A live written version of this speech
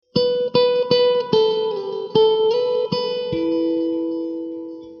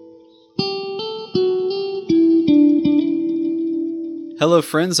Hello,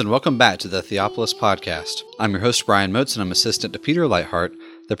 friends, and welcome back to the Theopolis Podcast. I'm your host, Brian Motes, and I'm assistant to Peter Lightheart,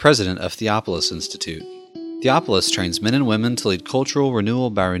 the president of Theopolis Institute. Theopolis trains men and women to lead cultural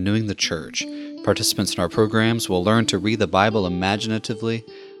renewal by renewing the church. Participants in our programs will learn to read the Bible imaginatively,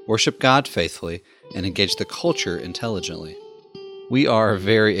 worship God faithfully, and engage the culture intelligently. We are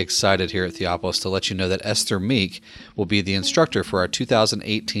very excited here at Theopolis to let you know that Esther Meek will be the instructor for our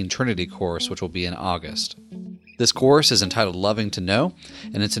 2018 Trinity course, which will be in August. This course is entitled Loving to Know,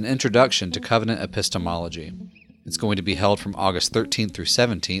 and it's an introduction to covenant epistemology. It's going to be held from August 13th through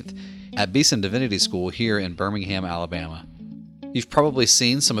 17th at Beeson Divinity School here in Birmingham, Alabama. You've probably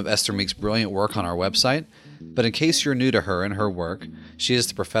seen some of Esther Meek's brilliant work on our website, but in case you're new to her and her work, she is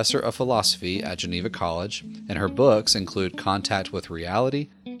the professor of philosophy at Geneva College, and her books include Contact with Reality,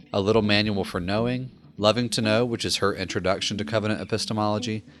 A Little Manual for Knowing, Loving to Know, which is her introduction to covenant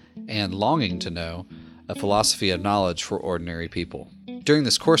epistemology, and Longing to Know, A Philosophy of Knowledge for Ordinary People. During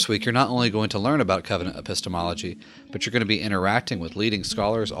this course week, you're not only going to learn about covenant epistemology, but you're going to be interacting with leading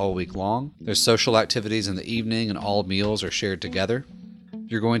scholars all week long. There's social activities in the evening, and all meals are shared together.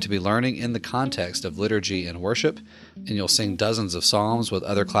 You're going to be learning in the context of liturgy and worship, and you'll sing dozens of psalms with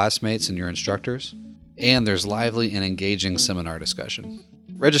other classmates and your instructors. And there's lively and engaging seminar discussion.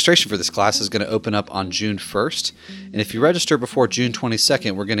 Registration for this class is going to open up on June 1st, and if you register before June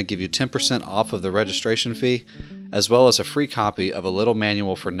 22nd, we're going to give you 10% off of the registration fee, as well as a free copy of A Little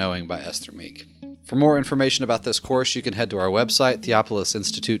Manual for Knowing by Esther Meek. For more information about this course, you can head to our website,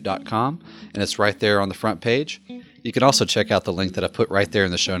 theopolisinstitute.com, and it's right there on the front page. You can also check out the link that I put right there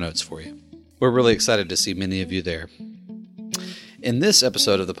in the show notes for you. We're really excited to see many of you there. In this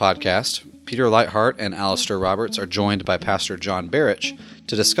episode of the podcast, Peter Lightheart and Alistair Roberts are joined by Pastor John Barrich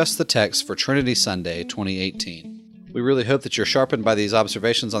to discuss the text for Trinity Sunday 2018. We really hope that you're sharpened by these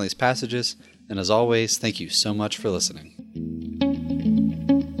observations on these passages, and as always, thank you so much for listening.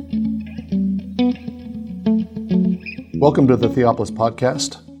 Welcome to the Theopolis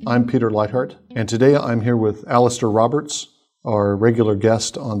Podcast. I'm Peter Lightheart, and today I'm here with Alistair Roberts, our regular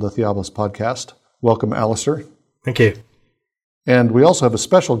guest on the Theopolis Podcast. Welcome, Alistair. Thank you. And we also have a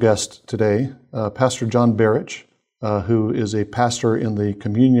special guest today, Pastor John Barrich, who is a pastor in the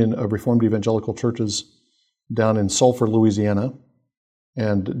Communion of Reformed Evangelical Churches down in Sulphur, Louisiana.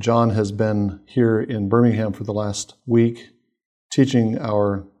 And John has been here in Birmingham for the last week, teaching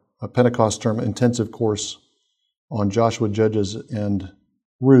our Pentecost term intensive course on Joshua, Judges, and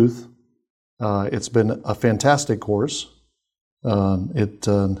Ruth. It's been a fantastic course. It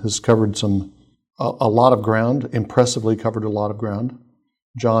has covered a lot of ground, impressively covered a lot of ground.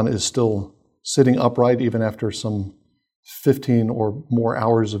 John is still sitting upright even after some 15 or more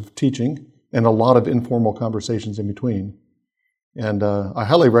hours of teaching and a lot of informal conversations in between. And I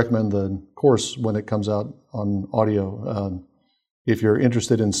highly recommend the course when it comes out on audio. If you're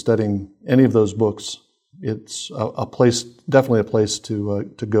interested in studying any of those books, it's definitely a place to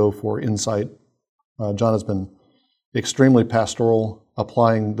go for insight. John has been extremely pastoral,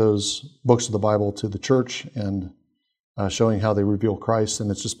 applying those books of the Bible to the church and showing how they reveal Christ,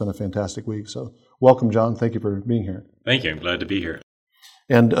 and it's just been a fantastic week. So welcome, John. Thank you for being here. Thank you. I'm glad to be here.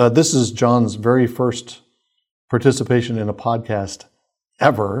 And this is John's very first participation in a podcast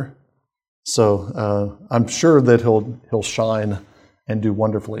ever, so I'm sure that he'll shine and do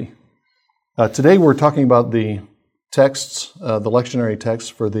wonderfully. Today we're talking about the texts, the lectionary texts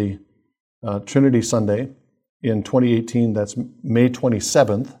for the Trinity Sunday in 2018. That's May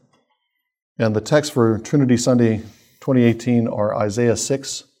 27th. And the texts for Trinity Sunday 2018 are Isaiah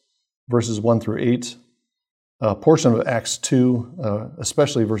 6, verses 1 through 8, a portion of Acts 2,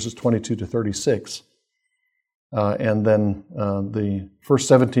 especially verses 22 to 36, and then the first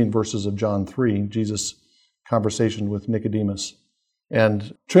 17 verses of John 3, Jesus' conversation with Nicodemus.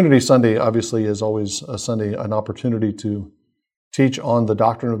 And Trinity Sunday, obviously, is always a Sunday, an opportunity to teach on the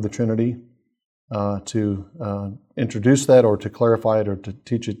doctrine of the Trinity, to introduce that or to clarify it or to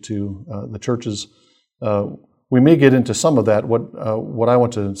teach it to the churches. We may get into some of that. What I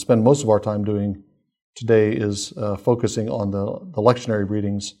want to spend most of our time doing today is focusing on the lectionary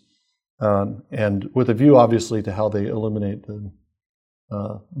readings, and with a view, obviously, to how they illuminate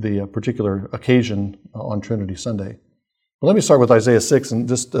the particular occasion on Trinity Sunday. But let me start with Isaiah 6 and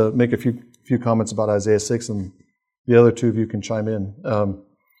just make a few comments about Isaiah 6, and the other two of you can chime in.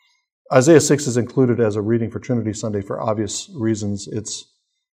 Isaiah 6 is included as a reading for Trinity Sunday for obvious reasons. It's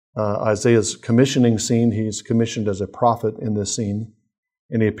Isaiah's commissioning scene. He's commissioned as a prophet in this scene,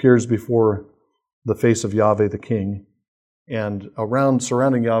 and he appears before the face of Yahweh the King. And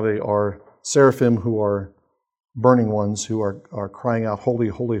surrounding Yahweh are seraphim who are burning ones who are crying out, "Holy,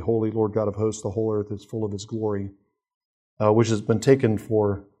 holy, holy, Lord God of hosts, the whole earth is full of His glory." which has been taken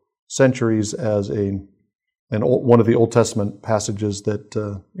for centuries as one of the Old Testament passages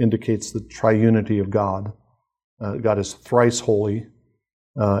that indicates the triunity of God. God is thrice holy,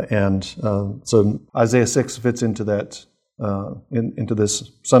 so Isaiah 6 fits into that into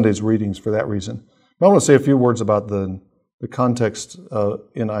this Sunday's readings for that reason. But I want to say a few words about the context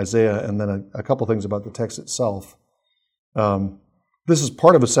in Isaiah, and then a couple things about the text itself. This is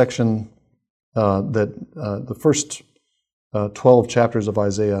part of a section that the first 12 chapters of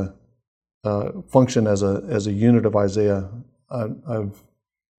Isaiah function as a unit of Isaiah. I've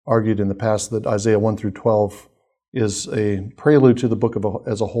argued in the past that Isaiah 1 through 12 is a prelude to the book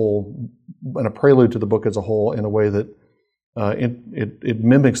as a whole, and a prelude to the book as a whole in a way that it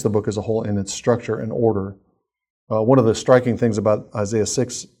mimics the book as a whole in its structure and order. One of the striking things about Isaiah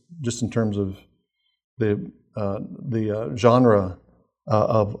 6, just in terms of the genre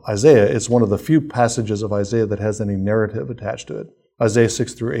of Isaiah, it's one of the few passages of Isaiah that has any narrative attached to it. Isaiah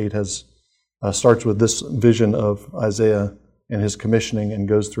 6 through 8 starts with this vision of Isaiah and his commissioning and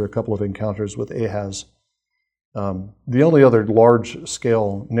goes through a couple of encounters with Ahaz. The only other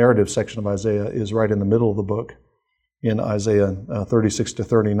large-scale narrative section of Isaiah is right in the middle of the book in Isaiah 36 to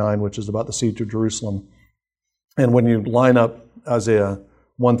 39, which is about the siege of Jerusalem. And when you line up Isaiah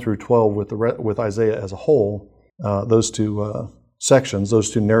 1 through 12 with Isaiah as a whole, those two sections,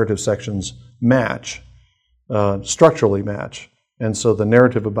 those two narrative sections match, structurally match. And so the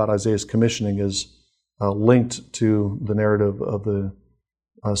narrative about Isaiah's commissioning is linked to the narrative of the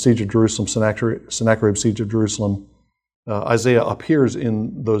siege of Jerusalem, Sennacherib siege of Jerusalem. Isaiah appears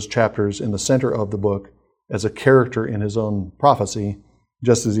in those chapters in the center of the book as a character in his own prophecy,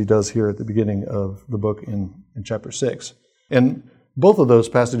 just as he does here at the beginning of the book in chapter 6. And both of those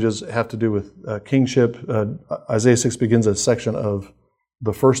passages have to do with kingship. Isaiah 6 begins a section of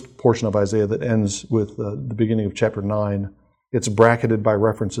the first portion of Isaiah that ends with the beginning of chapter 9. It's bracketed by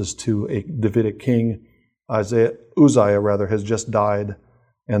references to a Davidic king. Uzziah has just died,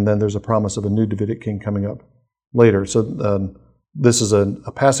 and then there's a promise of a new Davidic king coming up later. So this is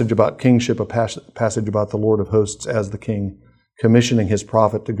a passage about kingship, a passage about the Lord of hosts as the king, commissioning his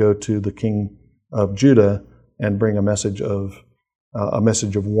prophet to go to the king of Judah and bring a message of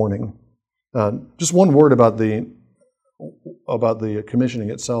warning. Just one word about the commissioning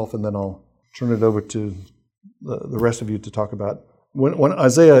itself, and then I'll turn it over to the rest of you to talk about. When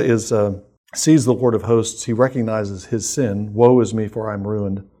Isaiah sees the Lord of hosts, he recognizes his sin. Woe is me, for I'm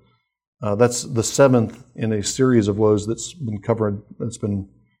ruined. That's the seventh in a series of woes that's been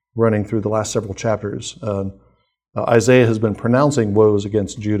running through the last several chapters. Isaiah has been pronouncing woes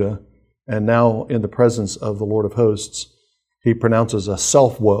against Judah, and now in the presence of the Lord of hosts, he pronounces a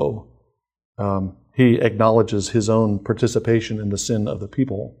self-woe. He acknowledges his own participation in the sin of the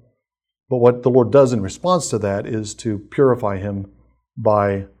people. But what the Lord does in response to that is to purify him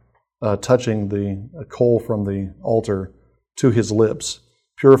by touching the coal from the altar to his lips,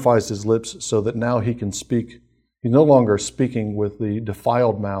 purifies his lips so that now he can speak. He's no longer speaking with the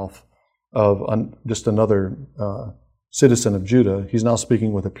defiled mouth of just another citizen of Judah. He's now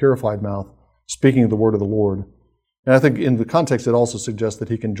speaking with a purified mouth, speaking the word of the Lord. And I think in the context it also suggests that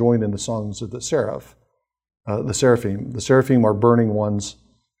he can join in the songs of the seraphim. The seraphim are burning ones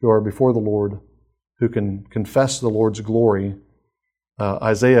who are before the Lord, who can confess the Lord's glory.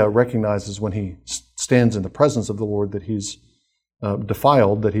 Isaiah recognizes when he stands in the presence of the Lord that he's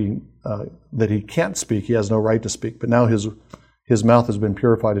defiled, that he can't speak, he has no right to speak. But now his mouth has been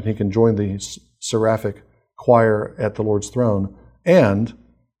purified, and he can join the seraphic choir at the Lord's throne. And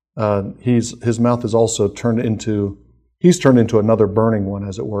his mouth is also turned into another burning one,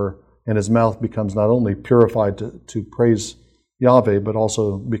 as it were, and his mouth becomes not only purified to praise Yahweh, but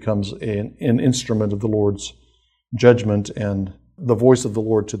also becomes an instrument of the Lord's judgment and the voice of the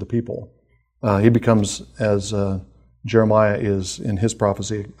Lord to the people. He becomes, as Jeremiah is in his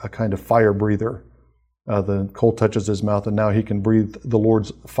prophecy, a kind of fire breather. The coal touches his mouth, and now he can breathe the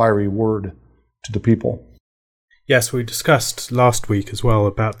Lord's fiery word to the people. Yes, we discussed last week as well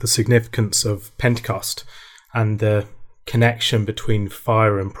about the significance of Pentecost and the connection between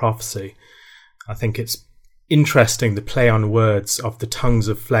fire and prophecy. I think it's interesting, the play on words of the tongues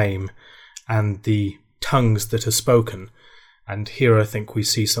of flame and the tongues that are spoken. And here I think we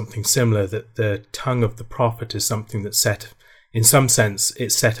see something similar, that the tongue of the prophet is something that's set, in some sense,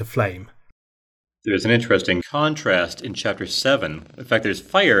 it's set aflame. There's an interesting contrast in chapter 7. In fact, there's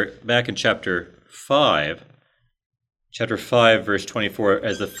fire back in chapter 5. Chapter 5, verse 24,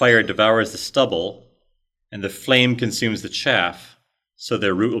 as the fire devours the stubble, and the flame consumes the chaff, so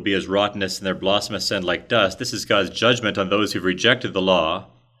their root will be as rottenness and their blossom ascend like dust. This is God's judgment on those who've rejected the law.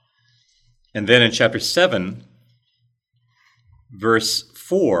 And then in chapter 7, verse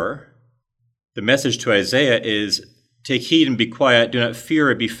 4, the message to Isaiah is, "Take heed and be quiet, do not fear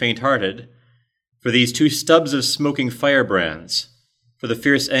or be faint-hearted, for these two stubs of smoking firebrands, for the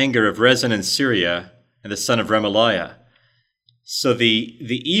fierce anger of Rezin and Syria and the son of Remaliah." So the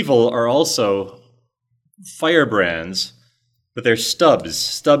evil are also firebrands, but they're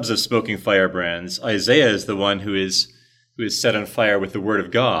stubs of smoking firebrands. Isaiah is the one who is set on fire with the word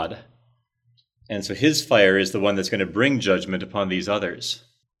of God. And so his fire is the one that's going to bring judgment upon these others.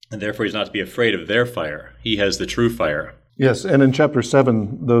 And therefore he's not to be afraid of their fire. He has the true fire. Yes, and in chapter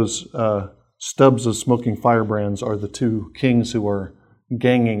 7, those stubs of smoking firebrands are the two kings who are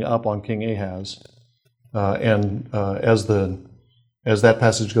ganging up on King Ahaz. As that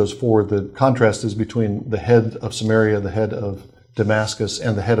passage goes forward, the contrast is between the head of Samaria, the head of Damascus,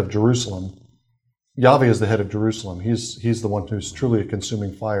 and the head of Jerusalem. Yahweh is the head of Jerusalem. He's the one who's truly a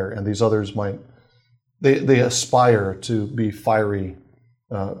consuming fire, and these others they aspire to be fiery,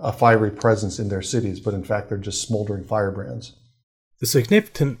 a fiery presence in their cities, but in fact they're just smoldering firebrands. The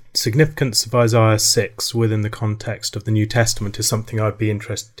significance of Isaiah 6 within the context of the New Testament is something I'd be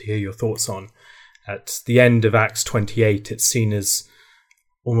interested to hear your thoughts on. At the end of Acts 28, it's seen as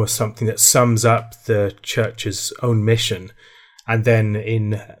almost something that sums up the church's own mission. And then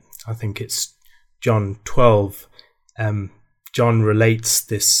in, I think it's John 12, John relates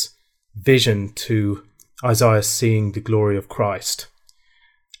this vision to Isaiah seeing the glory of Christ.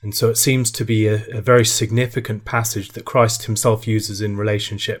 And so it seems to be a very significant passage that Christ himself uses in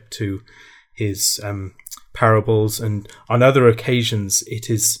relationship to his parables. And on other occasions,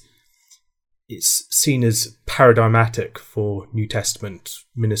 it's seen as paradigmatic for New Testament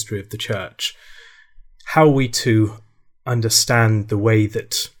ministry of the church. How are we to understand the way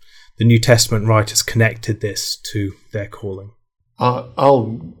that the New Testament writers connected this to their calling?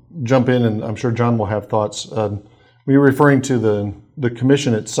 I'll jump in, and I'm sure John will have thoughts. We're referring to the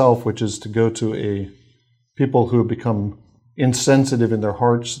commission itself, which is to go to a people who have become insensitive in their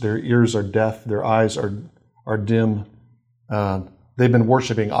hearts. Their ears are deaf. Their eyes are dim. They've been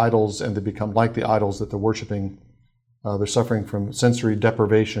worshiping idols, and they become like the idols that they're worshiping. They're suffering from sensory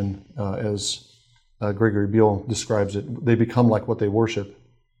deprivation, as Gregory Beale describes it. They become like what they worship.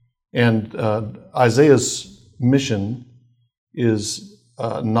 And Isaiah's mission is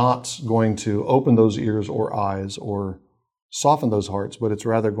not going to open those ears or eyes or soften those hearts, but it's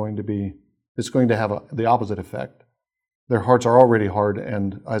rather going to have the opposite effect. Their hearts are already hard,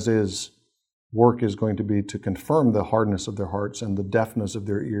 and Isaiah's work is going to be to confirm the hardness of their hearts and the deafness of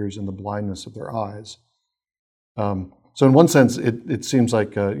their ears and the blindness of their eyes. So in one sense, it seems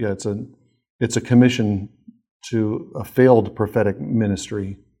like it's a commission to a failed prophetic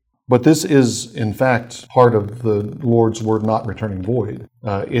ministry. But this is, in fact, part of the Lord's word not returning void.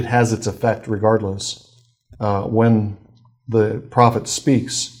 It has its effect regardless. When the prophet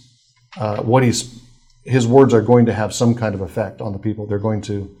speaks, his words are going to have some kind of effect on the people. They're going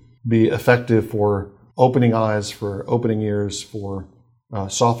to be effective for opening eyes, for opening ears, for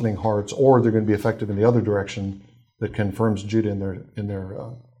softening hearts, or they're going to be effective in the other direction that confirms Judah in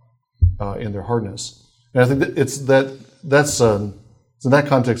their hardness. And I think that that's so in that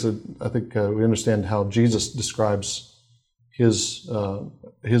context, I think we understand how Jesus describes his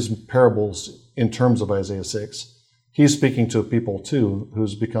parables in terms of Isaiah 6. He's speaking to a people too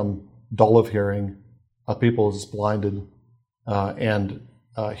who's become dull of hearing, a people is blinded, and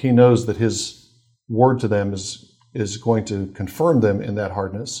he knows that his word to them is going to confirm them in that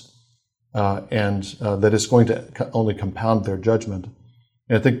hardness, and that it's going to only compound their judgment.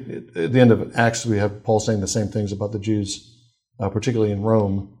 And I think at the end of Acts, we have Paul saying the same things about the Jews, particularly in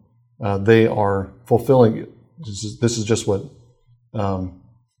Rome. They are fulfilling. This is just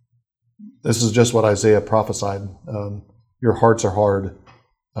what Isaiah prophesied. Your hearts are hard,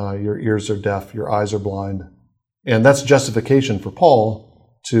 your ears are deaf, your eyes are blind, and that's justification for Paul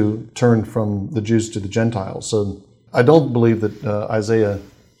to turn from the Jews to the Gentiles. So I don't believe that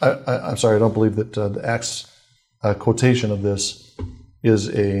I don't believe that the Acts quotation of this is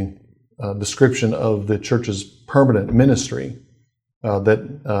a description of the church's permanent ministry,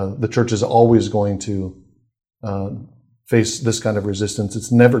 that the church is always going to face this kind of resistance.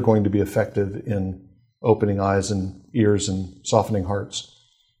 It's never going to be effective in opening eyes and ears and softening hearts.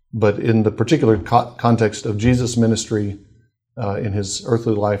 But in the particular context of Jesus' ministry in his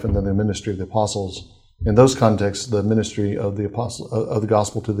earthly life and then the ministry of the apostles, in those contexts, the ministry of the of the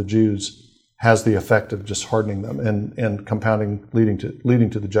gospel to the Jews has the effect of just hardening them and compounding, leading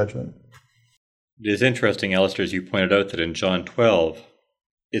to the judgment. It is interesting, Alistair, as you pointed out, that in John 12,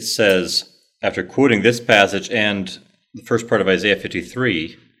 it says, after quoting this passage and the first part of Isaiah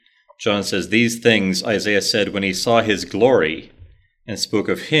 53, John says, "These things Isaiah said when he saw his glory and spoke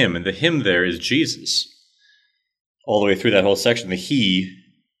of him. And the him there is Jesus. All the way through that whole section, the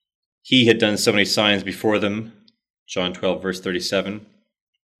he had done so many signs before them. John 12, verse 37.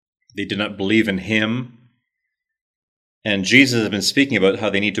 They did not believe in him. And Jesus has been speaking about how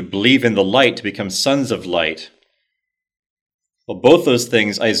they need to believe in the light to become sons of light. Well, both those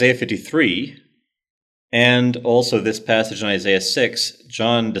things, Isaiah 53, and also this passage in Isaiah 6,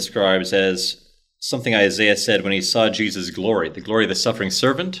 John describes as something Isaiah said when he saw Jesus' glory, the glory of the suffering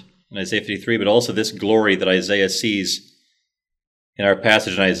servant in Isaiah 53, but also this glory that Isaiah sees in our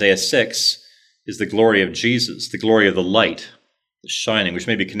passage in Isaiah 6 is the glory of Jesus, the glory of the light, the shining, which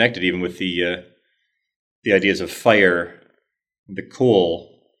may be connected even with the ideas of fire, the coal.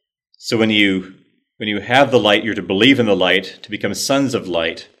 So when you have the light, you're to believe in the light, to become sons of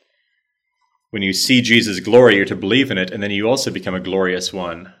light. When you see Jesus' glory, you're to believe in it, and then you also become a glorious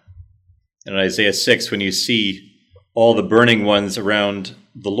one. And in Isaiah 6, when you see all the burning ones around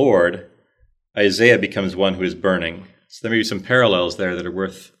the Lord, Isaiah becomes one who is burning. So there may be some parallels there that are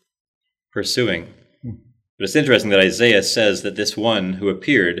worth pursuing. But it's interesting that Isaiah says that this one who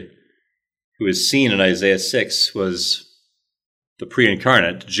appeared, who is seen in Isaiah 6, was the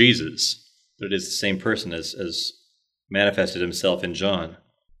pre-incarnate Jesus. But it is the same person as manifested himself in John.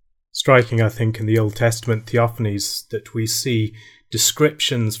 Striking, I think, in the Old Testament theophanies that we see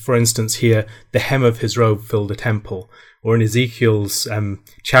descriptions, for instance here, the hem of his robe filled a temple, or in Ezekiel's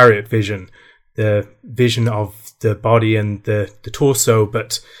chariot vision, the vision of the body and the torso,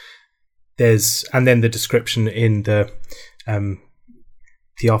 and then the description in the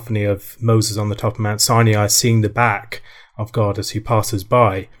theophany of Moses on the top of Mount Sinai, seeing the back of God as he passes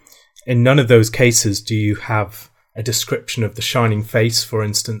by. In none of those cases do you have a description of the shining face, for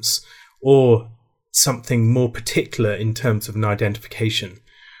instance, or something more particular in terms of an identification.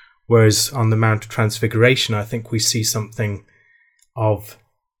 Whereas on the Mount of Transfiguration, I think we see something of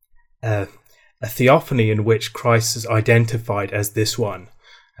a theophany in which Christ is identified as this one.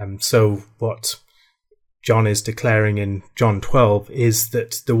 So what John is declaring in John 12 is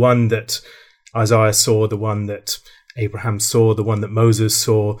that the one that Isaiah saw, the one that Abraham saw, the one that Moses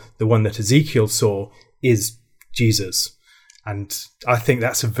saw, the one that Ezekiel saw is Jesus. And I think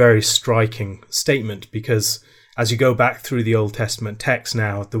that's a very striking statement, because as you go back through the Old Testament text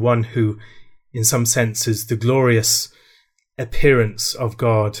now, the one who in some sense is the glorious appearance of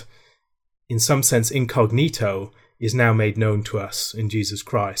God, in some sense incognito, is now made known to us in Jesus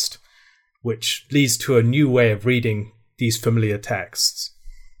Christ, which leads to a new way of reading these familiar texts.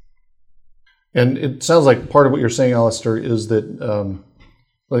 And it sounds like part of what you're saying, Alistair, is that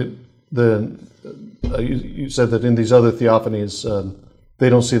you said that in these other theophanies, they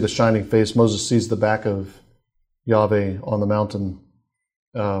don't see the shining face. Moses sees the back of Yahweh on the mountain.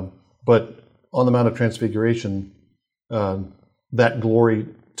 But on the Mount of Transfiguration, that glory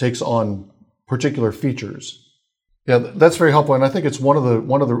takes on particular features. Yeah, that's very helpful, and I think it's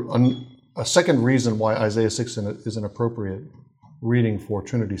a second reason why Isaiah 6 is an appropriate reading for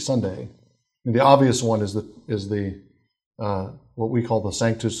Trinity Sunday. And the obvious one is the what we call the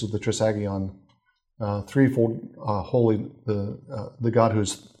Sanctus of the Trisagion, threefold holy, the God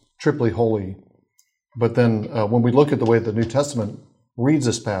who's triply holy. But then when we look at the way the New Testament reads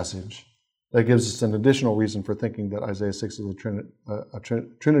this passage, that gives us an additional reason for thinking that Isaiah 6 is a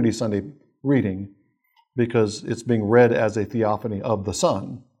Trinity Sunday reading, because it's being read as a theophany of the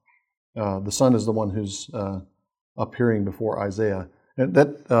Son. The Son is the one who's appearing before Isaiah. And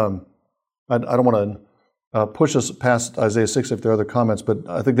that I don't want to push us past Isaiah 6 if there are other comments, but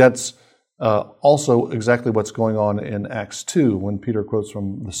I think that's also exactly what's going on in Acts 2 when Peter quotes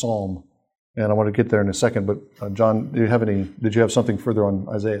from the Psalm. And I want to get there in a second, but John, did you have something further on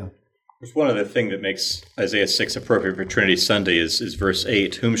Isaiah? There's one other thing that makes Isaiah 6 appropriate for Trinity Sunday is verse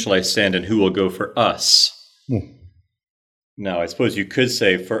 8, whom shall I send and who will go for us? Now, I suppose you could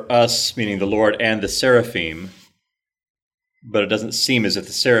say for us, meaning the Lord and the seraphim, but it doesn't seem as if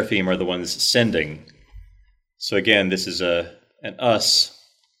the seraphim are the ones sending. So again, this is an us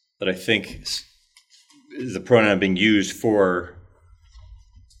that I think is the pronoun being used for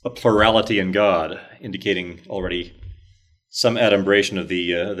a plurality in God, indicating already some adumbration of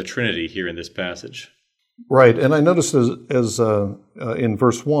the Trinity here in this passage. Right, and I noticed as in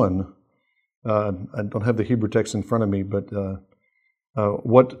verse 1, I don't have the Hebrew text in front of me, but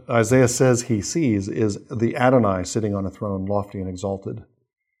what Isaiah says he sees is the Adonai sitting on a throne, lofty and exalted.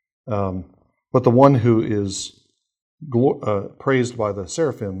 But the one who is praised by the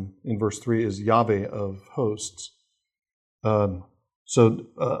seraphim in verse 3 is Yahweh of hosts. So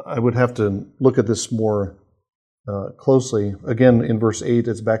I would have to look at this more closely. Again, in verse 8,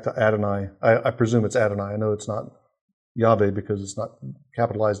 it's back to Adonai. I presume it's Adonai. I know it's not Yahweh because it's not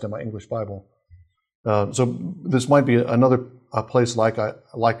capitalized in my English Bible. So this might be a place like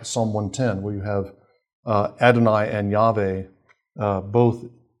Psalm 110, where you have Adonai and Yahweh both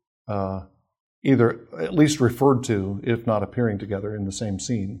either at least referred to, if not appearing together in the same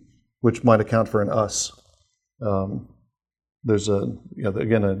scene, which might account for an us. There's a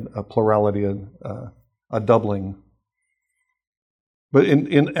plurality, a doubling. But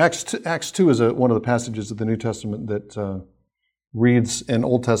in Acts 2 is one of the passages of the New Testament that reads an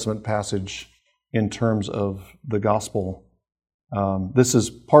Old Testament passage in terms of the gospel. This is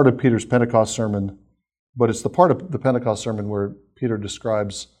part of Peter's Pentecost sermon, but it's the part of the Pentecost sermon where Peter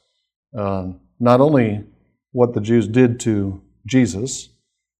describes not only what the Jews did to Jesus,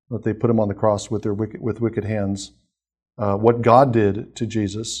 that they put him on the cross with wicked hands, what God did to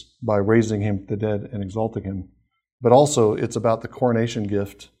Jesus by raising him from the dead and exalting him, but also it's about the coronation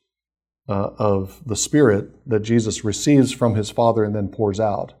gift of the Spirit that Jesus receives from his Father and then pours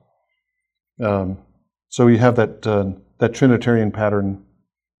out. So you have that Trinitarian pattern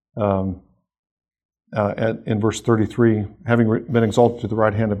in verse 33, having been exalted to the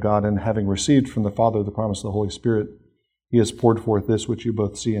right hand of God and having received from the Father the promise of the Holy Spirit, he has poured forth this which you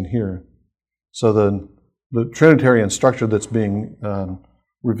both see and hear. So the Trinitarian structure that's being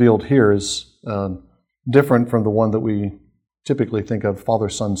revealed here is different from the one that we typically think of, Father,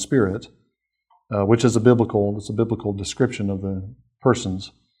 Son, Spirit, which is a biblical description of the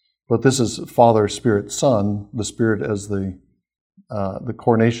persons. But this is Father, Spirit, Son, the Spirit as the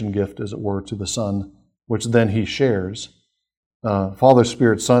coronation gift, as it were, to the Son, which then he shares. Father,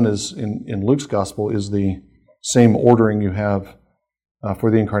 Spirit, Son is in Luke's Gospel is the same ordering you have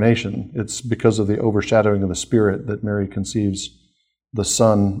for the incarnation. It's because of the overshadowing of the Spirit that Mary conceives the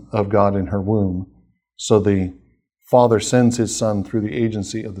Son of God in her womb. So the Father sends his Son through the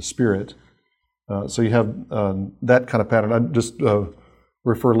agency of the Spirit. So you have that kind of pattern. I just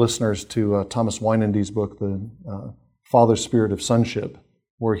refer listeners to Thomas Weinandy's book, The Father Spirit of Sonship,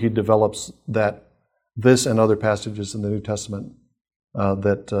 where he develops this and other passages in the New Testament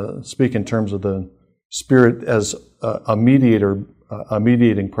that speak in terms of the Spirit as a mediator, a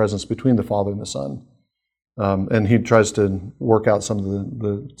mediating presence between the Father and the Son. And he tries to work out some of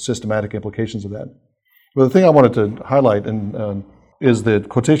the systematic implications of that. But the thing I wanted to highlight is the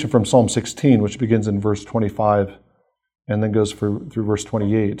quotation from Psalm 16, which begins in verse 25 and then goes through verse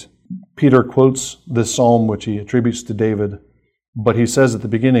 28. Peter quotes this psalm, which he attributes to David, but he says at the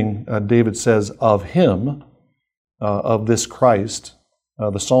beginning, David says, of him, of this Christ.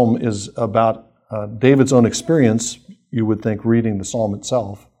 The psalm is about David's own experience, you would think, reading the psalm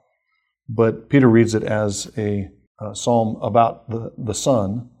itself. But Peter reads it as a psalm about the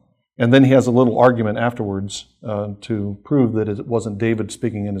Son. And then he has a little argument afterwards to prove that it wasn't David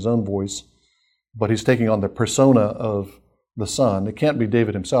speaking in his own voice, but he's taking on the persona of the Son. It can't be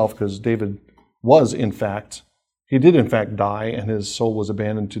David himself, because David did in fact die, and his soul was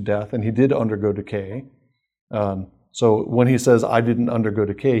abandoned to death, and he did undergo decay. So when he says, I didn't undergo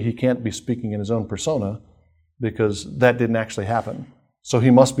decay, he can't be speaking in his own persona, because that didn't actually happen. So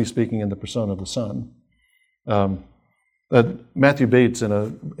he must be speaking in the persona of the Son. Matthew Bates,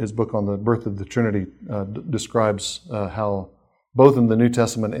 in his book on the birth of the Trinity, describes how both in the New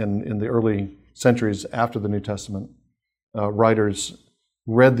Testament and in the early centuries after the New Testament, writers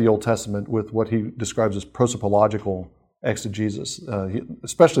read the Old Testament with what he describes as prosopological exegesis,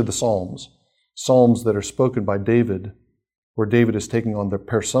 especially the Psalms that are spoken by David, where David is taking on the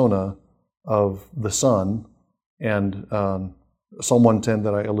persona of the Son. And Psalm 110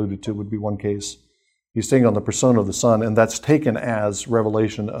 that I alluded to would be one case. He's taking on the persona of the Son, and that's taken as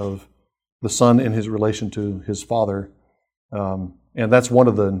revelation of the Son in his relation to his Father. And that's one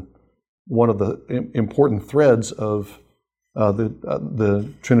of the important threads of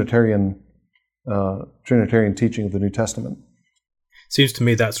the Trinitarian teaching of the New Testament. Seems to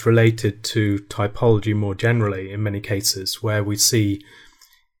me that's related to typology more generally in many cases, where we see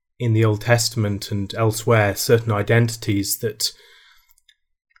in the Old Testament and elsewhere certain identities that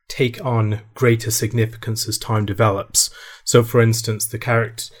take on greater significance as time develops. So, for instance, the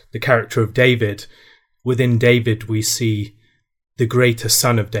character of David, within David we see the greater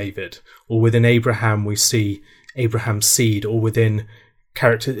son of David, or within Abraham we see Abraham's seed, or within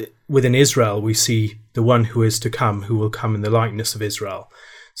Israel we see the one who is to come, who will come in the likeness of Israel.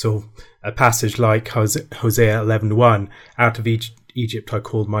 So a passage like Hosea 11:1, out of Egypt I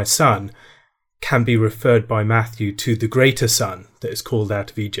called my son, can be referred by Matthew to the greater son that is called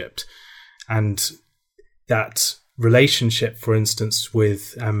out of Egypt. And that relationship, for instance,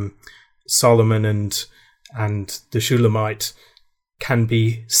 with Solomon and the Shulamite can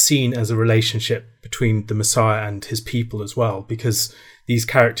be seen as a relationship between the Messiah and his people as well, because these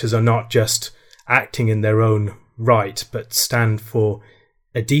characters are not just acting in their own right, but stand for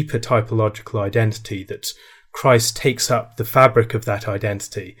a deeper typological identity, that Christ takes up the fabric of that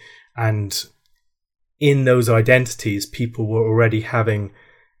identity, and in those identities people were already having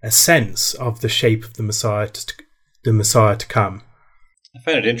a sense of the shape of the Messiah to come. I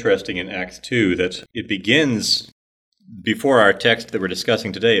find it interesting in Acts 2 that it begins, before our text that we're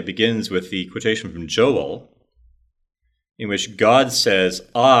discussing today, it begins with the quotation from Joel, in which God says,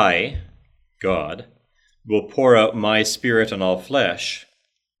 I, God, will pour out my Spirit on all flesh.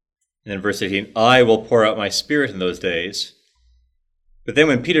 And then verse 18, I will pour out my Spirit in those days. But then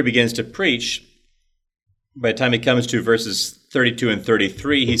when Peter begins to preach, by the time he comes to verses 32 and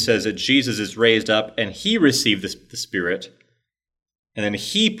 33, he says that Jesus is raised up and he received the Spirit, and then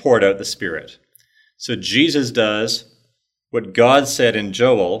he poured out the Spirit. So Jesus does what God said in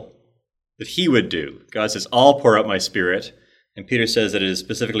Joel that he would do. God says, I'll pour out my Spirit. And Peter says that it is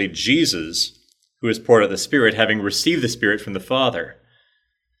specifically Jesus who has poured out the Spirit, having received the Spirit from the Father.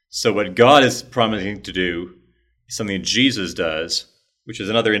 So what God is promising to do is something Jesus does, which is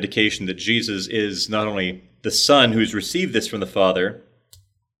another indication that Jesus is not only the Son who's received this from the Father,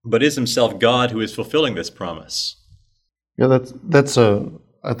 but is himself God who is fulfilling this promise. Yeah, I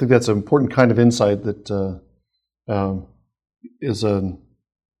think that's an important kind of insight that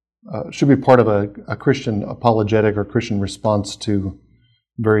should be part of a Christian apologetic or Christian response to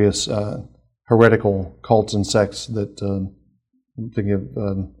various heretical cults and sects that I'm thinking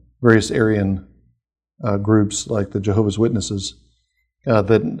of various Arian groups like the Jehovah's Witnesses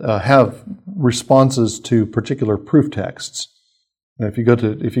that have responses to particular proof texts. And if you go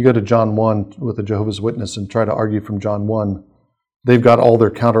to John 1 with a Jehovah's Witness and try to argue from John 1, they've got all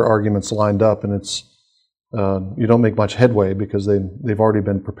their counter arguments lined up, and it's you don't make much headway because they've already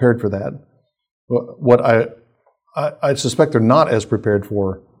been prepared for that. What I suspect they're not as prepared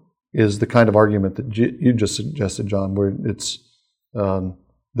for is the kind of argument that you just suggested, John, where it's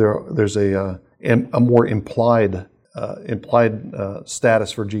there's a more implied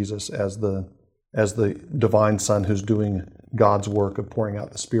status for Jesus as the divine Son who's doing God's work of pouring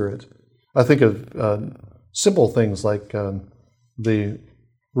out the Spirit. I think of simple things like the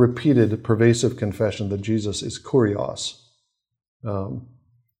repeated, pervasive confession that Jesus is Kurios.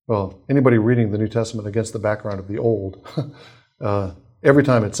 Well, anybody reading the New Testament against the background of the Old, every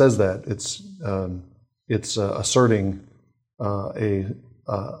time it says that, it's asserting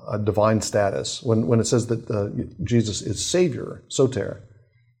a divine status. When it says that Jesus is Savior, soter,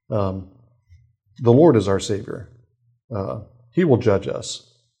 the Lord is our Savior. He will judge us.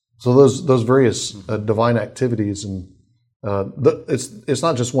 So those various divine activities, and it's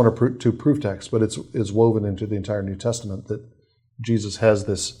not just one or two proof texts, but it's woven into the entire New Testament that Jesus has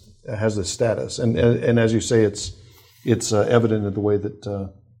this status. And as you say, it's evident in the way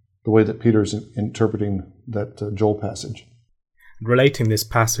that Peter's interpreting that Joel passage. Relating this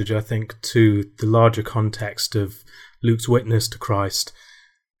passage, I think, to the larger context of Luke's witness to Christ,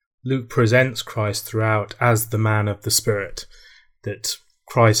 Luke presents Christ throughout as the man of the Spirit, that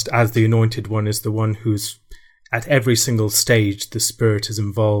Christ as the anointed one is the one who's at every single stage the Spirit is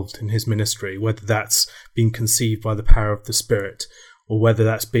involved in his ministry, whether that's being conceived by the power of the Spirit, or whether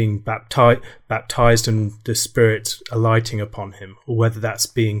that's being baptized and the Spirit alighting upon him, or whether that's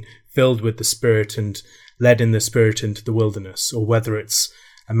being filled with the Spirit and led in the Spirit into the wilderness, or whether it's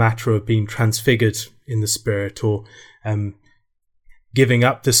a matter of being transfigured in the Spirit, or giving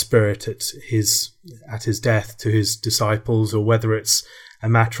up the Spirit at his death to his disciples, or whether it's a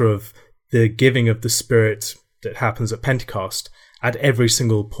matter of the giving of the Spirit that happens at Pentecost. At every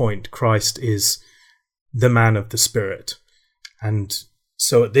single point, Christ is the man of the Spirit. And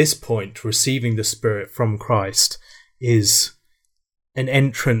so at this point, receiving the Spirit from Christ is an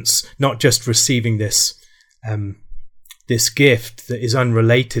entrance, not just receiving this gift that is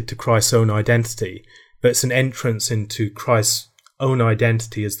unrelated to Christ's own identity, but it's an entrance into Christ's own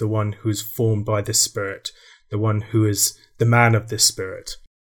identity as the one who is formed by this Spirit, the one who is the man of this Spirit.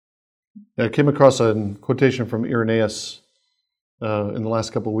 I came across a quotation from Irenaeus in the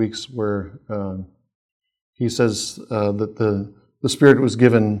last couple of weeks where he says that the Spirit was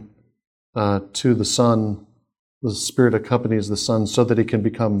given to the Son. The Spirit accompanies the Son so that he can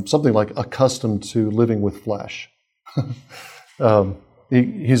become something like accustomed to living with flesh.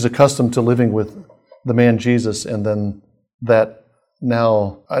 He's accustomed to living with the man Jesus, and then that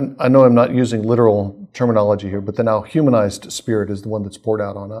now, I know I'm not using literal terminology here, but the now humanized Spirit is the one that's poured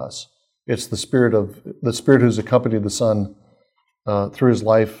out on us. It's the Spirit who's accompanied the Son through his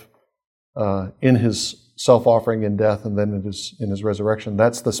life in his self-offering in death and then in his resurrection.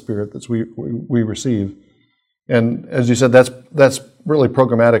 That's the Spirit that we receive. And as you said, that's really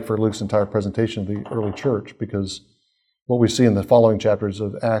programmatic for Luke's entire presentation of the early church, because what we see in the following chapters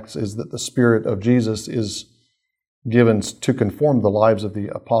of Acts is that the Spirit of Jesus is given to conform the lives of the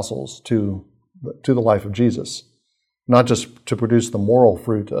apostles to the life of Jesus, not just to produce the moral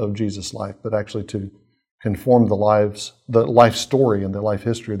fruit of Jesus' life, but actually to conform the life story and the life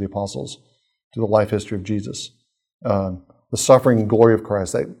history of the apostles to the life history of Jesus. The suffering and glory of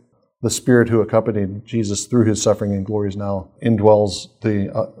Christ, the Spirit who accompanied Jesus through his suffering and glories now indwells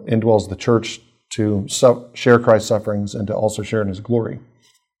the church to share Christ's sufferings and to also share in his glory.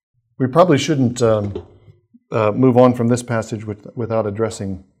 We probably shouldn't move on from this passage without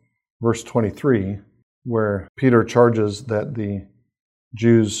addressing verse 23, where Peter charges that the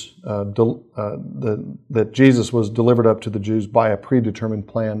Jews, that Jesus was delivered up to the Jews by a predetermined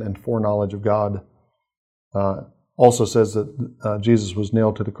plan and foreknowledge of God. Also says that Jesus was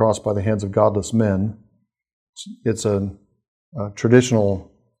nailed to the cross by the hands of godless men. It's a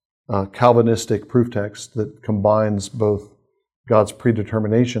traditional Calvinistic proof text that combines both God's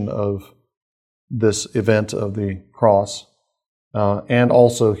predetermination of this event of the cross and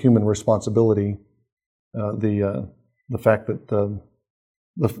also human responsibility. The fact that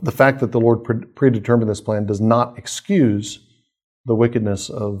the fact that the Lord predetermined this plan does not excuse the wickedness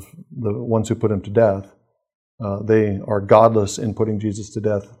of the ones who put him to death. They are godless in putting Jesus to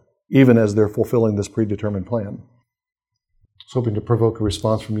death, even as they're fulfilling this predetermined plan. I was hoping to provoke a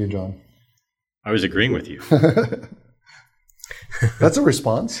response from you, John. I was agreeing with you. That's a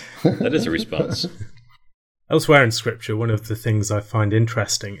response. That is a response. Elsewhere in Scripture, one of the things I find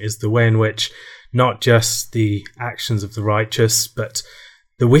interesting is the way in which not just the actions of the righteous, but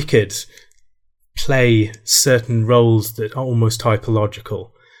the wicked play certain roles that are almost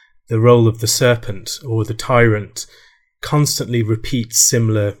typological. The role of the serpent or the tyrant constantly repeats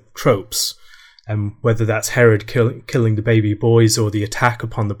similar tropes, whether that's Herod killing the baby boys or the attack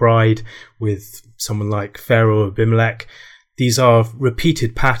upon the bride with someone like Pharaoh or Abimelech. These are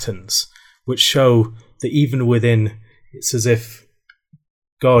repeated patterns which show that even within, it's as if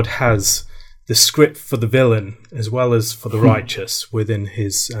God has the script for the villain as well as for the righteous within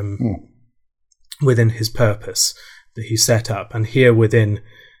his purpose that he set up. And here within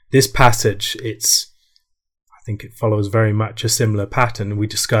this passage, I think it follows very much a similar pattern. We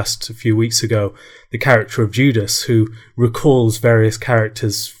discussed a few weeks ago the character of Judas, who recalls various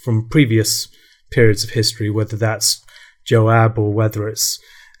characters from previous periods of history, whether that's Joab or whether it's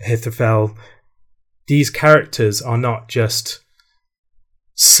Ahithophel. These characters are not just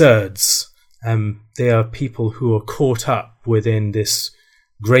surds. They are people who are caught up within this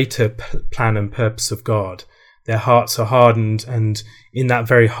greater plan and purpose of God. Their hearts are hardened, and in that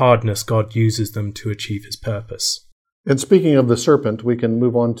very hardness, God uses them to achieve his purpose. And speaking of the serpent, we can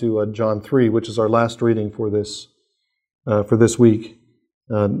move on to John 3, which is our last reading for this week.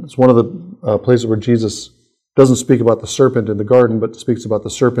 It's one of the places where Jesus doesn't speak about the serpent in the garden, but speaks about the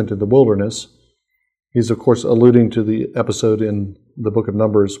serpent in the wilderness. He's, of course, alluding to the episode in the book of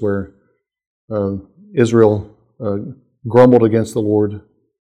Numbers where Israel grumbled against the Lord.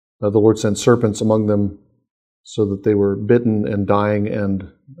 The Lord sent serpents among them so that they were bitten and dying, and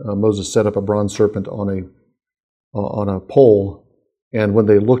Moses set up a bronze serpent on a pole, and when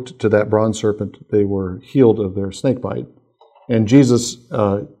they looked to that bronze serpent, they were healed of their snake bite. And Jesus,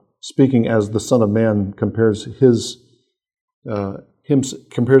 speaking as the Son of Man, compares himself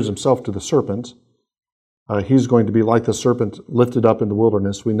to the serpent. He's going to be like the serpent lifted up in the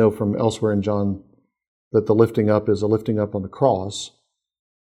wilderness. We know from elsewhere in John that the lifting up is a lifting up on the cross,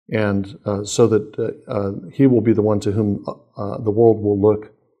 and so that he will be the one to whom the world will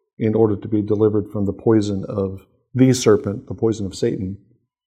look in order to be delivered from the poison of the serpent, the poison of Satan.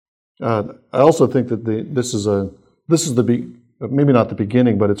 I also think that this is maybe not the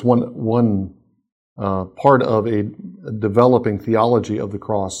beginning, but it's one part of a developing theology of the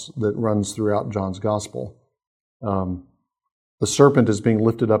cross that runs throughout John's gospel. The serpent is being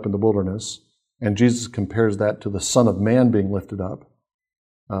lifted up in the wilderness, and Jesus compares that to the Son of Man being lifted up.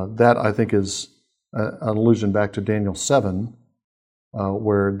 That, I think, is an allusion back to Daniel 7,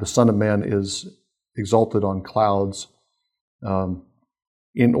 where the Son of Man is exalted on clouds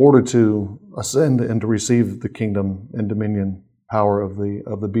in order to ascend and to receive the kingdom and dominion power of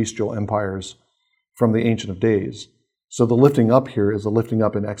the bestial empires from the Ancient of Days. So the lifting up here is a lifting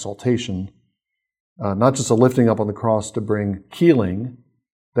up in exaltation, not just a lifting up on the cross to bring healing.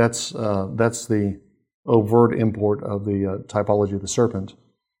 That's the overt import of the typology of the serpent.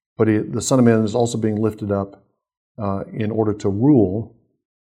 But the Son of Man is also being lifted up in order to rule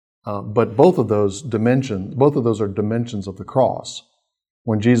But both of those are dimensions of the cross.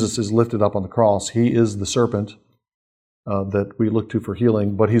 When Jesus is lifted up on the cross, he is the serpent that we look to for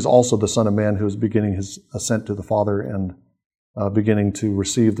healing, but he's also the Son of Man who is beginning his ascent to the Father and beginning to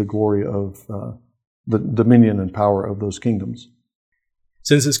receive the glory of the dominion and power of those kingdoms.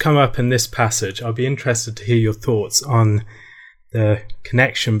 Since it's come up in this passage, I'll be interested to hear your thoughts on the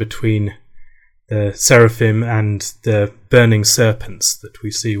connection between the seraphim and the burning serpents that we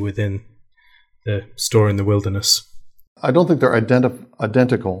see within the story in the wilderness. I don't think they're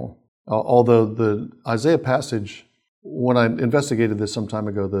identical, although the Isaiah passage, when I investigated this some time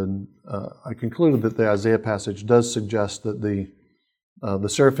ago, I concluded that the Isaiah passage does suggest that the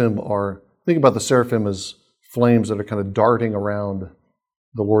seraphim are, think about the seraphim as flames that are kind of darting around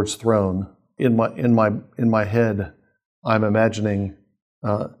the Lord's throne. In my head, I'm imagining,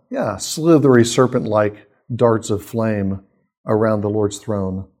 slithery serpent-like darts of flame around the Lord's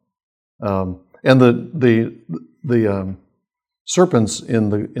throne, and the serpents in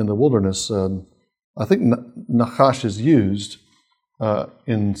the wilderness. I think nachash is used that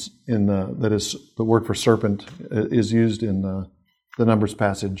is the word for serpent is used in the Numbers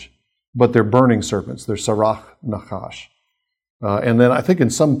passage, but they're burning serpents. They're sarach nachash. And then I think in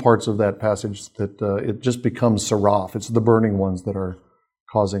some parts of that passage that it just becomes seraph. It's the burning ones that are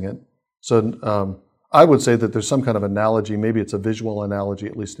causing it. So I would say that there's some kind of analogy. Maybe it's a visual analogy,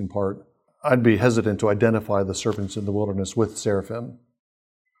 at least in part. I'd be hesitant to identify the serpents in the wilderness with seraphim.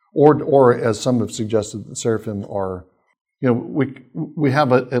 Or as some have suggested, the seraphim are, we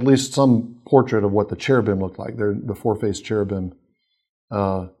have at least some portrait of what the cherubim look like. They're the four-faced cherubim.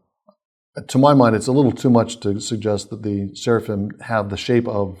 To my mind, it's a little too much to suggest that the seraphim have the shape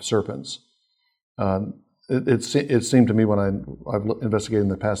of serpents. It seemed to me when I've investigated in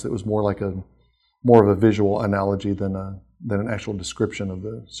the past, it was more of a visual analogy than an actual description of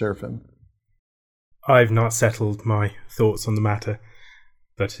the seraphim. I've not settled my thoughts on the matter,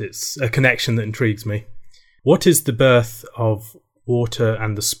 but it's a connection that intrigues me. What is the birth of water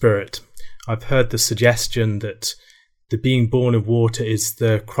and the Spirit? I've heard the suggestion that the being born of water is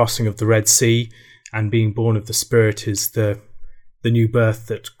the crossing of the Red Sea, and being born of the Spirit is the new birth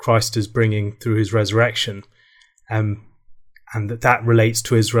that Christ is bringing through his resurrection, and that relates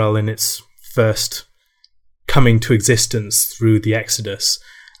to Israel in its first coming to existence through the Exodus,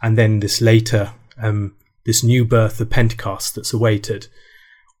 and then this later, this new birth of Pentecost that's awaited.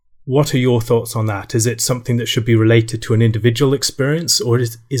 What are your thoughts on that? Is it something that should be related to an individual experience, or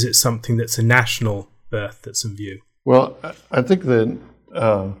is it something that's a national birth that's in view? Well, I think that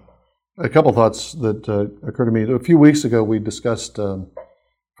a couple thoughts that occurred to me. A few weeks ago, we discussed 1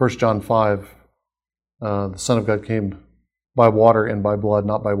 John 5. The Son of God came by water and by blood,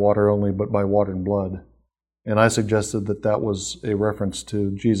 not by water only, but by water and blood. And I suggested that was a reference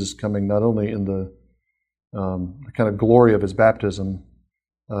to Jesus coming not only in the kind of glory of his baptism,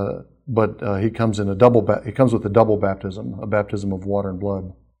 but he comes with a double baptism, a baptism of water and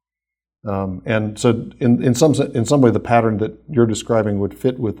blood. And so in some way the pattern that you're describing would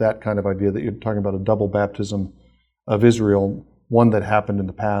fit with that kind of idea, that you're talking about a double baptism of Israel, one that happened in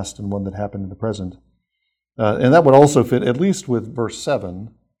the past and one that happened in the present. And that would also fit at least with verse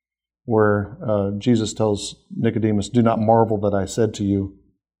 7, where Jesus tells Nicodemus, "Do not marvel that I said to you,"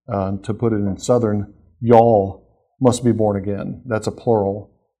 to put it in Southern, "y'all must be born again." That's a plural.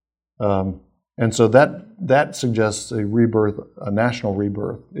 And so that suggests a rebirth, a national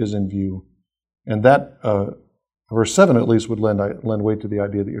rebirth is in view. And that, verse 7 at least, would lend weight to the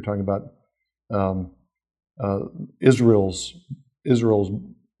idea that you're talking about Israel's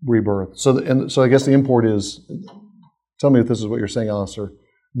rebirth. So I guess the import is, tell me if this is what you're saying, Alistair.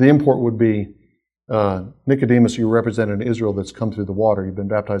 The import would be, Nicodemus, you represent an Israel that's come through the water. You've been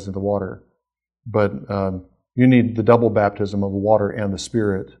baptized in the water. But you need the double baptism of water and the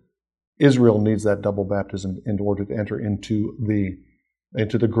Spirit. Israel needs that double baptism in order to enter into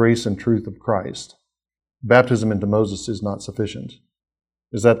the grace and truth of Christ. Baptism into Moses is not sufficient.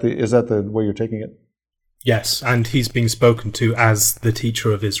 Is that the way you're taking it? Yes, and he's being spoken to as the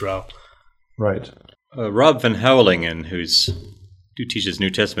teacher of Israel. Right. Rob van Houwelingen, who teaches New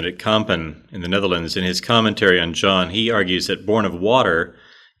Testament at Kampen in the Netherlands, in his commentary on John, he argues that born of water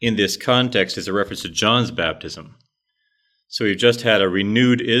in this context is a reference to John's baptism. So we've just had a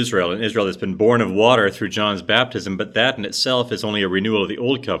renewed Israel, an Israel that's been born of water through John's baptism, but that in itself is only a renewal of the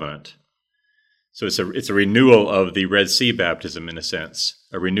Old Covenant. So it's a renewal of the Red Sea baptism, in a sense,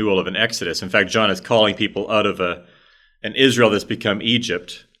 a renewal of an Exodus. In fact, John is calling people out of an Israel that's become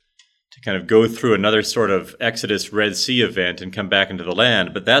Egypt to kind of go through another sort of Exodus Red Sea event and come back into the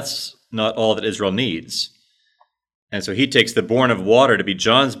land, but that's not all that Israel needs. And so he takes the born of water to be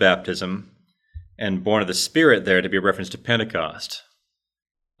John's baptism and born of the Spirit there to be a reference to Pentecost.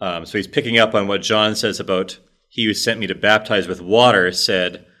 So he's picking up on what John says about he who sent me to baptize with water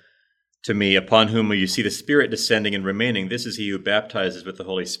said to me, upon whom you see the Spirit descending and remaining, this is he who baptizes with the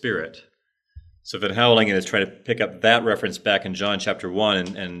Holy Spirit. So Van Houwelingen is trying to pick up that reference back in John chapter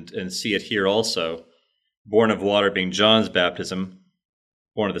 1 and see it here also. Born of water being John's baptism,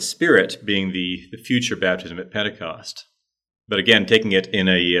 born of the Spirit being the future baptism at Pentecost. But again, taking it in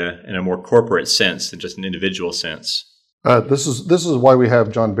a more corporate sense than just an individual sense. This is why we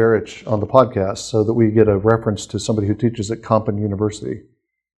have John Barrich on the podcast, so that we get a reference to somebody who teaches at Compton University.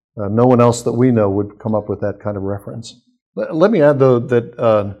 No one else that we know would come up with that kind of reference. Let me add, though,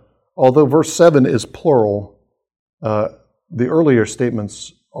 that although verse 7 is plural, the earlier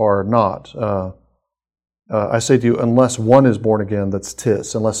statements are not. I say to you, unless one is born again, that's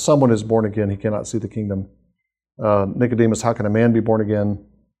tis. Unless someone is born again, he cannot see the kingdom. Nicodemus, how can a man be born again?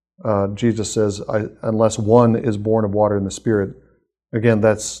 Jesus says, unless one is born of water and the Spirit. Again,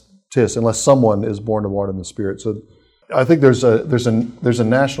 that's tis. Unless someone is born of water and the Spirit. So I think there's a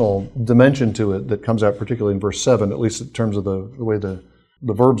national dimension to it that comes out particularly in verse 7, at least in terms of the way the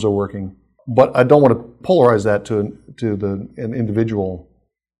verbs are working. But I don't want to polarize that to an individual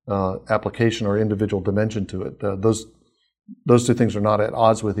application or individual dimension to it. Those two things are not at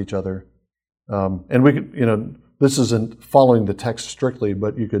odds with each other. And we could, this isn't following the text strictly,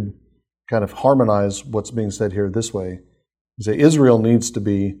 but you could kind of harmonize what's being said here this way. You say Israel needs to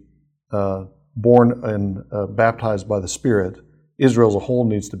be born and baptized by the Spirit. Israel as a whole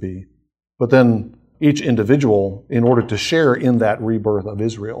needs to be. But then each individual, in order to share in that rebirth of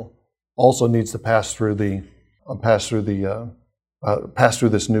Israel, also needs to pass through this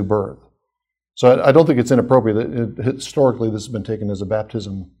new birth. So I don't think it's inappropriate. Historically, this has been taken as a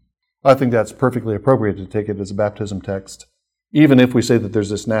baptism. I think that's perfectly appropriate to take it as a baptism text. Even if we say that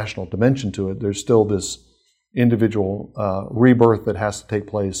there's this national dimension to it, there's still this individual rebirth that has to take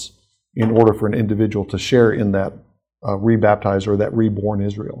place in order for an individual to share in that rebaptized or that reborn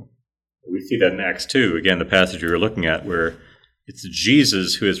Israel. We see that in Acts 2, again, the passage we were looking at, where it's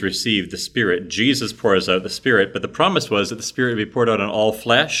Jesus who has received the Spirit. Jesus pours out the Spirit, but the promise was that the Spirit would be poured out on all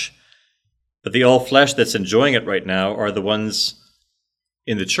flesh. But the all flesh that's enjoying it right now are the ones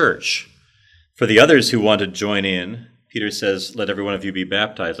in the church. For the others who want to join in, Peter says, let every one of you be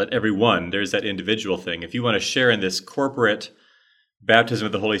baptized. Let every one. There's that individual thing. If you want to share in this corporate baptism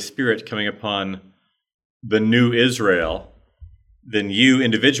of the Holy Spirit coming upon the new Israel, then you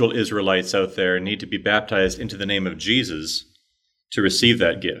individual Israelites out there need to be baptized into the name of Jesus to receive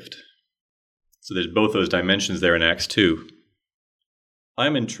that gift. So there's both those dimensions there in Acts 2.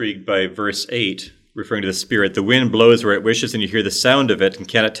 I'm intrigued by verse 8, referring to the Spirit. The wind blows where it wishes, and you hear the sound of it and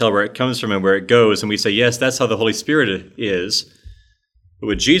cannot tell where it comes from and where it goes. And we say, yes, that's how the Holy Spirit is. But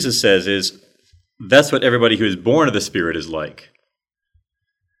what Jesus says is, that's what everybody who is born of the Spirit is like.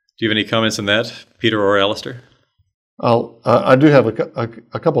 Do you have any comments on that, Peter or Alistair? I do have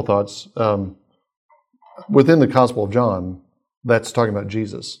a couple thoughts. Within the Gospel of John, that's talking about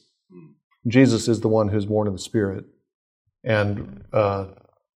Jesus. Jesus is the one who's born of the Spirit. And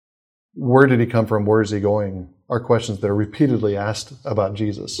where did he come from? Where is he going? Are questions that are repeatedly asked about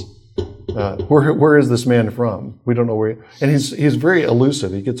Jesus. Where is this man from? We don't know where. And he's very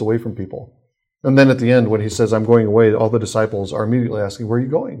elusive. He gets away from people. And then at the end, when he says, I'm going away, all the disciples are immediately asking, where are you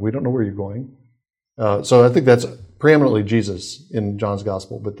going? We don't know where you're going. So I think that's preeminently Jesus in John's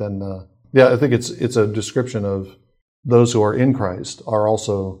Gospel. But then, I think it's a description of those who are in Christ are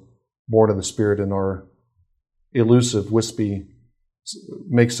also born of the Spirit and are elusive, wispy,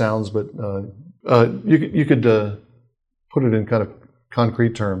 make sounds, but you could put it in kind of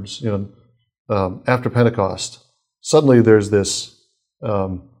concrete terms. After Pentecost, suddenly there's this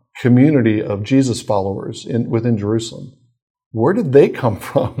community of Jesus followers within Jerusalem. Where did they come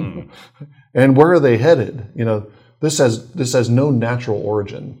from? And where are they headed? This has no natural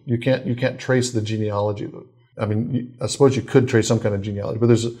origin. You can't trace the genealogy. I mean, I suppose you could trace some kind of genealogy, but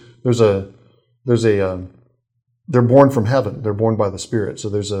they're born from heaven. They're born by the Spirit. So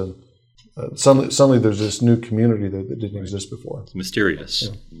there's suddenly there's this new community that didn't exist before. It's mysterious.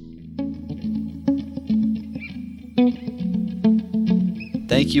 Yeah.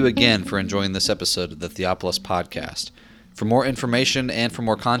 Thank you again for enjoying this episode of the Theopolis Podcast. For more information and for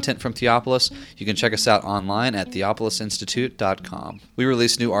more content from Theopolis, you can check us out online at theopolisinstitute.com. We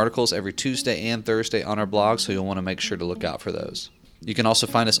release new articles every Tuesday and Thursday on our blog, so you'll want to make sure to look out for those. You can also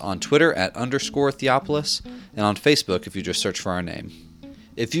find us on Twitter at _Theopolis and on Facebook if you just search for our name.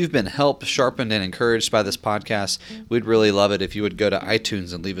 If you've been helped, sharpened, and encouraged by this podcast, we'd really love it if you would go to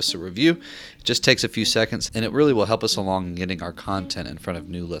iTunes and leave us a review. It just takes a few seconds, and it really will help us along in getting our content in front of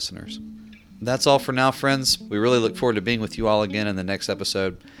new listeners. That's all for now, friends. We really look forward to being with you all again in the next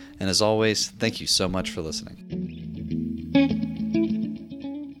episode. And as always, thank you so much for listening.